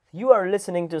You are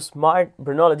listening to Smart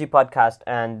Brunology Podcast,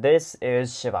 and this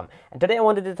is Shivam. And today I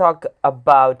wanted to talk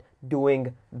about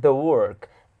doing the work.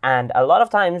 And a lot of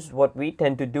times, what we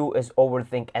tend to do is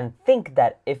overthink and think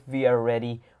that if we are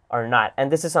ready or not.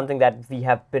 And this is something that we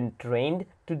have been trained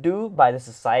to do by the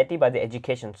society, by the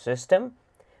education system.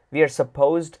 We are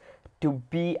supposed to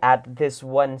be at this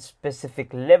one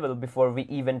specific level before we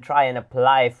even try and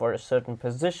apply for a certain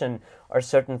position or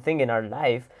certain thing in our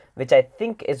life, which I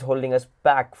think is holding us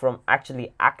back from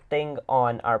actually acting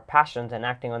on our passions and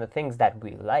acting on the things that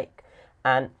we like.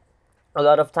 And a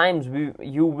lot of times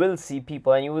you will see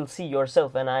people and you will see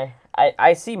yourself, and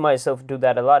I see myself do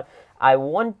that a lot. I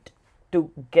want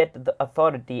to get the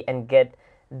authority and get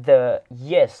the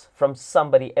yes from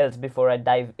somebody else before I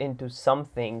dive into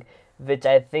something which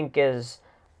I think is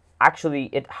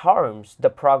actually, it harms the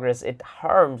progress, it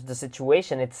harms the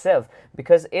situation itself.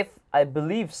 Because if I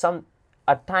believe some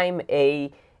a time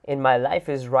A in my life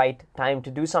is right time to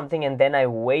do something, and then I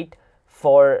wait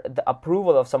for the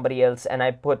approval of somebody else, and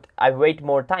I wait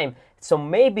more time, so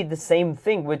maybe the same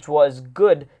thing which was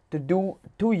good to do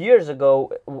 2 years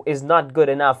ago is not good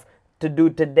enough to do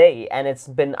today, and it's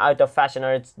been out of fashion,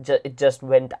 or it just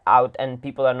went out and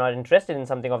people are not interested in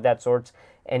something of that sort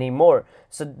anymore.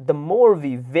 So the more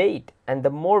we wait and the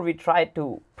more we try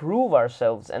to prove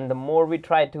ourselves and the more we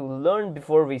try to learn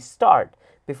before we start,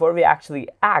 before we actually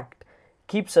act,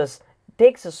 takes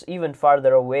us even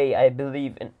farther away, I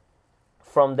believe,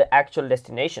 from the actual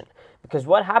destination. Because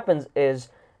what happens is,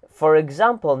 for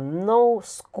example, no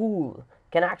school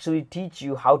can actually teach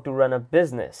you how to run a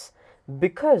business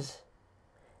because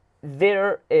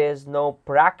there is no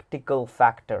practical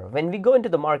factor. When we go into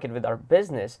the market with our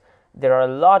business, there are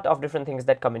a lot of different things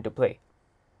that come into play.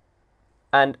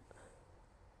 And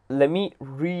let me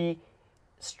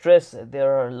stress,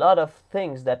 there are a lot of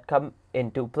things that come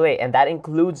into play, and that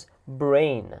includes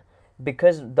brain.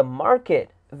 Because the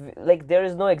market, like, there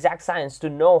is no exact science to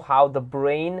know how the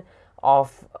brain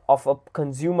of a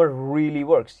consumer really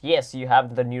works. Yes, you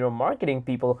have the neuromarketing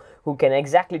people who can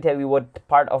exactly tell you what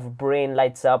part of brain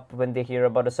lights up when they hear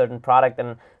about a certain product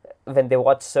and when they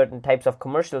watch certain types of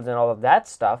commercials and all of that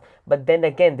stuff. But then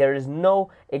again, there is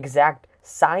no exact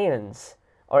science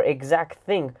or exact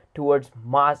thing towards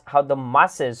how the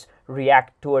masses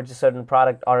react towards a certain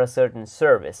product or a certain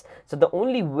service. So the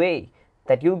only way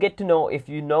that you'll get to know if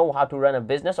you know how to run a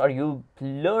business or you'll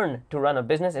learn to run a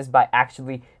business is by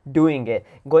actually doing it.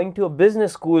 Going to a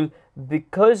business school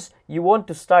because you want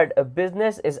to start a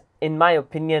business is, in my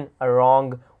opinion, a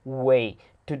wrong way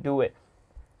to do it.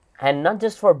 And not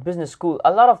just for business school,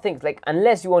 a lot of things, like,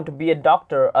 unless you want to be a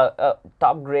doctor, a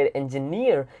top grade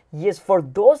engineer, yes, for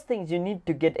those things you need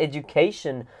to get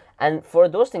education, and for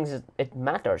those things it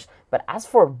matters. But as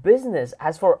for business,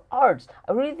 as for arts,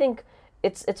 I really think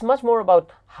it's much more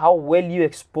about how well you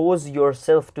expose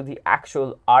yourself to the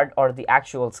actual art or the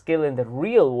actual skill in the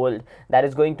real world that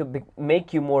is going to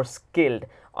make you more skilled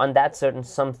on that certain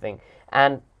something.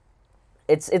 And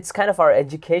it's kind of our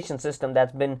education system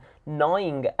that's been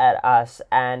gnawing at us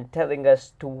and telling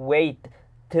us to wait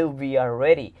till we are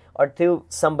ready, or till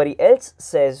somebody else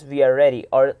says we are ready,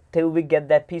 or till we get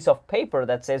that piece of paper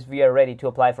that says we are ready to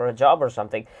apply for a job or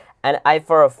something. And I,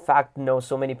 for a fact, know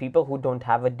so many people who don't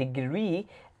have a degree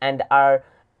and are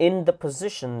in the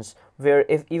positions where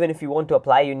even if you want to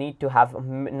apply, you need to have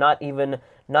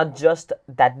not just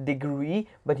that degree,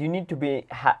 but you need to be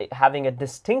having a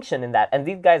distinction in that. And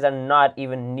these guys are not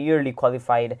even nearly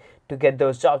qualified to get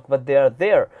those jobs, but they are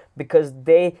there because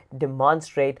they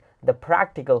demonstrate the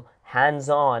practical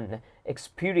hands-on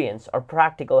experience or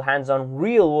practical hands-on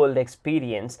real-world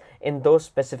experience in those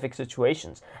specific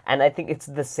situations. And I think it's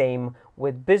the same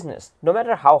with business. No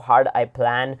matter how hard I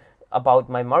plan about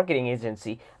my marketing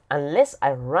agency, unless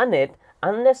I run it,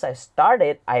 unless I start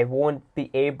it, I won't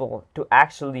be able to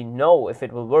actually know if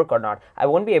it will work or not. I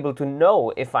won't be able to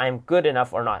know if I'm good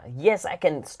enough or not. Yes, I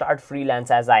can start freelance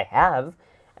as I have,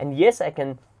 and yes, I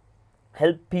can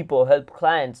help people, help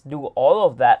clients, do all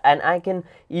of that, and I can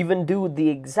even do the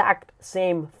exact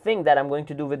same thing that I'm going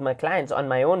to do with my clients on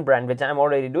my own brand, which I'm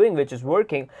already doing, which is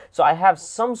working. So I have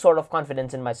some sort of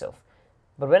confidence in myself.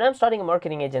 But when I'm starting a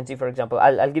marketing agency, for example,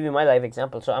 I'll give you my live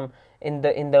example. So I'm in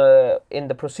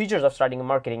the procedures of starting a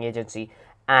marketing agency,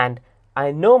 and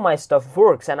I know my stuff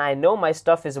works, and I know my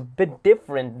stuff is a bit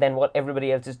different than what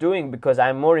everybody else is doing because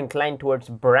I'm more inclined towards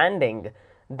branding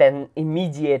than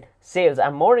immediate sales.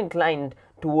 I'm more inclined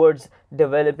towards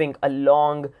developing a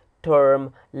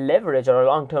long-term leverage or a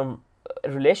long-term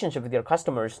relationship with your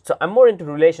customers. So I'm more into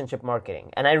relationship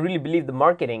marketing, and I really believe the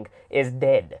marketing is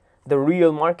dead. The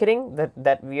real marketing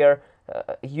that we are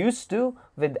used to,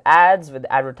 with ads, with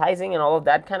advertising, and all of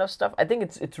that kind of stuff. I think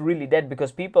it's really dead,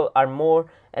 because people are more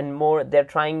and more, they're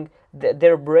trying,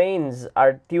 their brains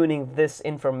are tuning this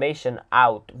information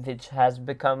out, which has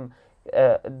become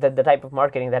the type of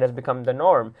marketing that has become the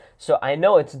norm. So I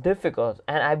know it's difficult,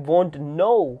 and I won't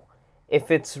know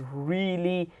if it's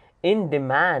really in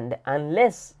demand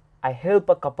unless I help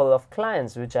a couple of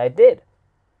clients, which I did.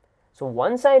 So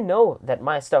once I know that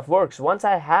my stuff works, once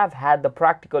I have had the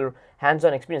practical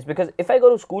hands-on experience, because if I go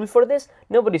to school for this,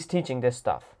 nobody's teaching this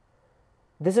stuff.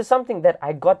 This is something that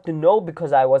I got to know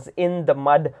because I was in the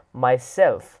mud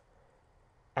myself.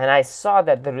 And I saw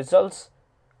that the results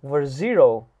were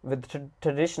zero with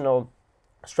traditional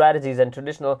strategies and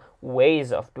traditional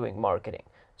ways of doing marketing.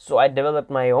 So I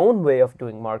developed my own way of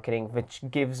doing marketing, which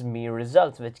gives me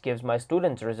results, which gives my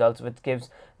students results, which gives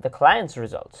the clients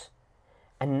results.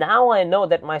 And now I know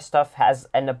that my stuff has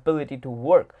an ability to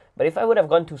work. But if I would have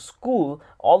gone to school,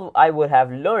 all I would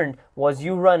have learned was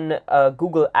you run a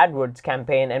Google AdWords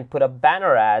campaign and put up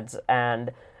banner ads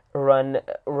and run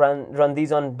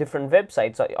these on different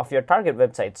websites of your target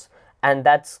websites. And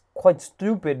that's quite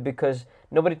stupid, because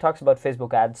nobody talks about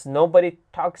Facebook ads. Nobody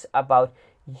talks about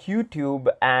YouTube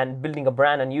and building a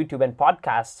brand on YouTube and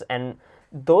podcasts and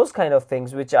those kind of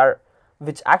things, which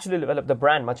actually develop the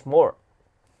brand much more.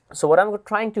 So what I'm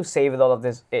trying to say with all of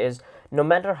this is, no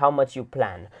matter how much you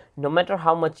plan, no matter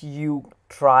how much you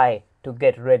try to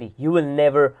get ready, you will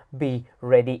never be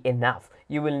ready enough.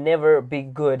 You will never be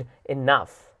good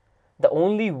enough. The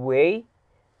only way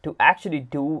to actually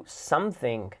do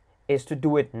something is to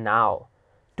do it now.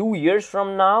 2 years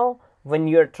from now, when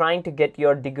you're trying to get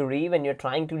your degree, when you're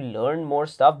trying to learn more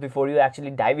stuff before you actually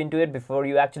dive into it, before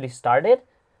you actually start it,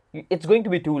 it's going to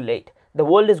be too late. The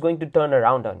world is going to turn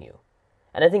around on you.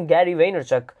 And I think Gary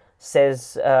Vaynerchuk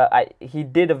says, he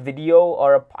did a video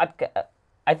or a podcast.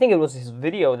 I think it was his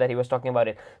video that he was talking about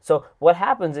it. So what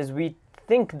happens is, we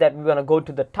think that we're going to go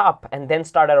to the top and then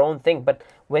start our own thing. But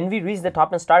when we reach the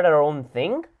top and start our own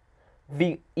thing,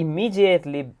 we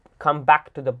immediately come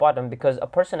back to the bottom, because a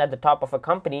person at the top of a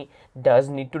company does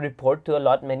need to report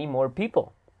to many more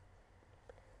people.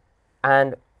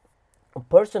 And a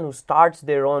person who starts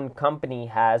their own company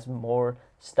has more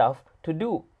stuff to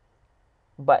do.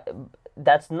 But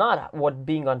that's not what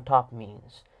being on top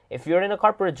means. If you're in a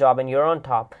corporate job and you're on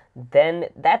top, then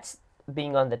that's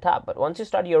being on the top. But once you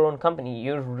start your own company,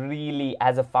 you're really,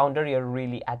 as a founder, you're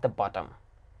really at the bottom.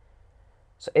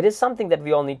 So it is something that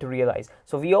we all need to realize.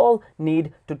 So we all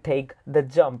need to take the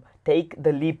jump, take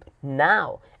the leap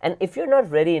now. And if you're not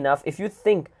ready enough, if you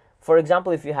think, for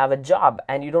example, if you have a job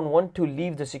and you don't want to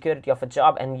leave the security of a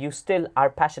job and you still are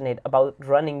passionate about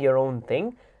running your own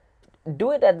thing,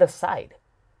 do it at the side.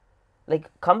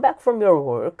 Like, come back from your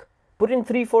work, put in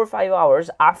 3, 4, 5 hours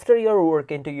after your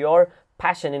work into your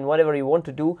passion in whatever you want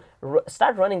to do,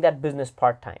 start running that business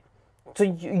part-time. So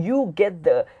you get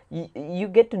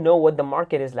to know what the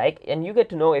market is like, and you get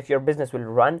to know if your business will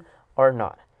run or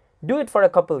not. Do it for a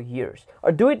couple of years,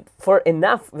 or do it for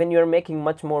enough when you're making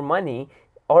much more money,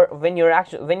 or when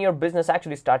your business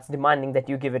actually starts demanding that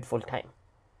you give it full time.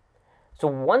 So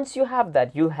once you have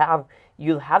that, you'll have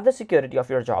the security of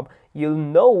your job. You'll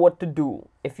know what to do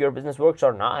if your business works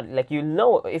or not. Like, you'll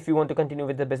know if you want to continue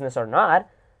with the business or not.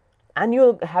 And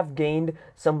you'll have gained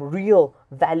some real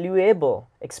valuable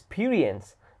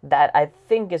experience that I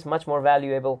think is much more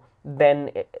valuable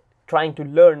than trying to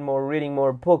learn more, reading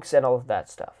more books and all of that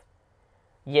stuff.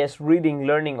 Yes, reading,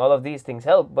 learning, all of these things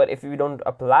help, but if we don't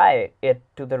apply it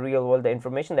to the real world, the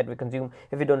information that we consume,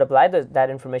 if we don't apply that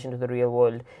information to the real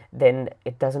world, then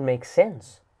it doesn't make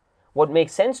sense. What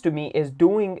makes sense to me is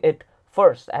doing it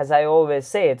first. As I always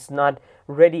say, it's not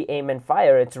ready, aim, and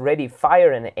fire. It's ready,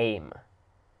 fire, and aim.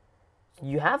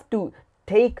 You have to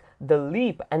take the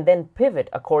leap and then pivot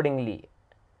accordingly.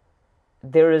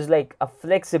 There is like a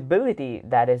flexibility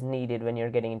that is needed when you're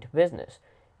getting into business.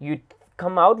 You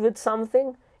come out with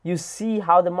something, you see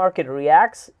how the market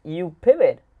reacts, you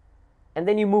pivot, and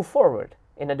then you move forward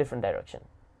in a different direction.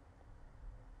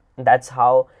 That's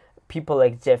how people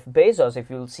like Jeff Bezos,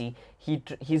 if you'll see,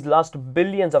 he's lost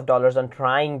billions of dollars on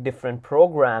trying different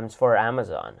programs for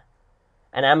Amazon.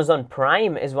 And Amazon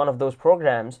Prime is one of those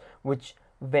programs which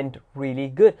went really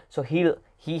good. So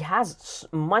he has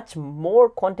much more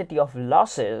quantity of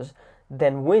losses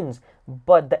than wins.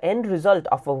 But the end result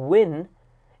of a win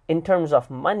in terms of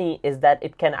money is that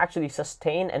it can actually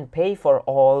sustain and pay for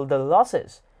all the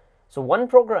losses. So one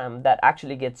program that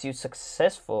actually gets you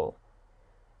successful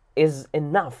is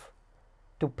enough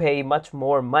to pay much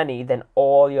more money than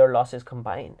all your losses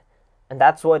combined. And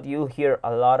that's what you'll hear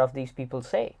a lot of these people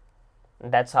say.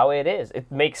 That's how it is.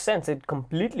 It makes sense. It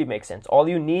completely makes sense. All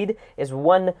you need is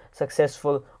one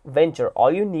successful venture.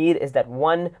 All you need is that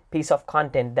one piece of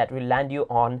content that will land you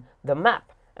on the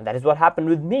map. And that is what happened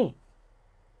with me.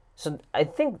 So I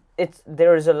think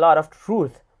there is a lot of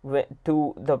truth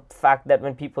to the fact that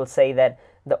when people say that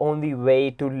the only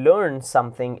way to learn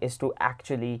something is to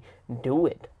actually do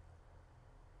it.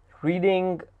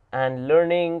 Reading and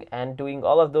learning and doing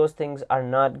all of those things are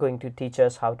not going to teach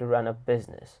us how to run a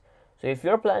business. So if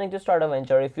you're planning to start a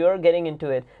venture, if you're getting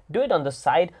into it, do it on the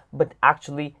side, but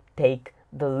actually take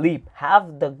the leap.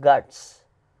 Have the guts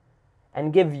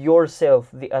and give yourself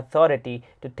the authority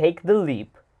to take the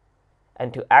leap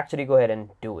and to actually go ahead and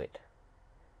do it.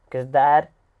 Because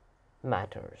that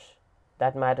matters.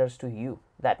 That matters to you.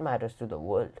 That matters to the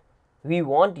world. We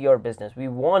want your business. We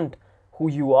want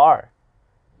who you are.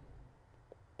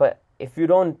 But if you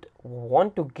don't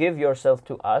want to give yourself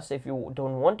to us, if you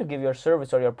don't want to give your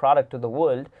service or your product to the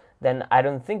world, then I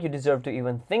don't think you deserve to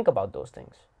even think about those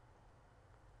things.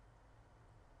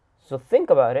 So think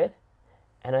about it,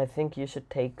 and I think you should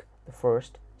take the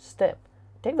first step.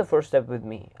 Take the first step with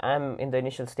me. I'm in the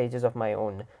initial stages of my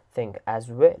own thing as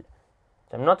well.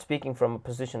 So I'm not speaking from a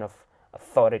position of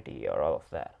authority or all of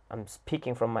that. I'm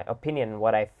speaking from my opinion,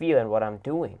 what I feel and what I'm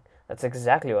doing. That's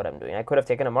exactly what I'm doing. I could have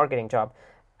taken a marketing job,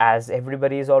 as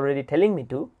everybody is already telling me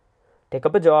to. Take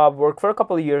up a job, work for a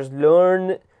couple of years,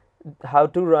 learn how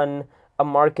to run a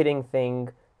marketing thing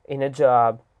in a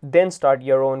job, then start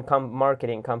your own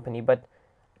marketing company. But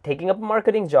taking up a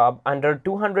marketing job under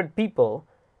 200 people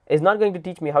is not going to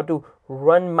teach me how to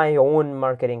run my own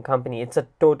marketing company. It's a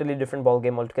totally different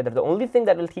ballgame altogether. The only thing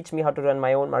that will teach me how to run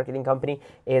my own marketing company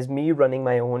is me running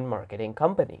my own marketing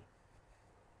company.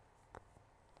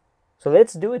 So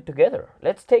let's do it together.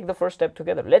 Let's take the first step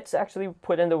together. Let's actually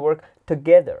put in the work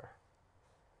together.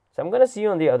 So I'm going to see you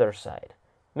on the other side.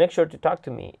 Make sure to talk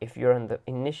to me if you're in the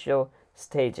initial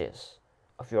stages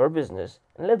of your business,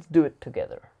 and let's do it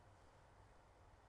together.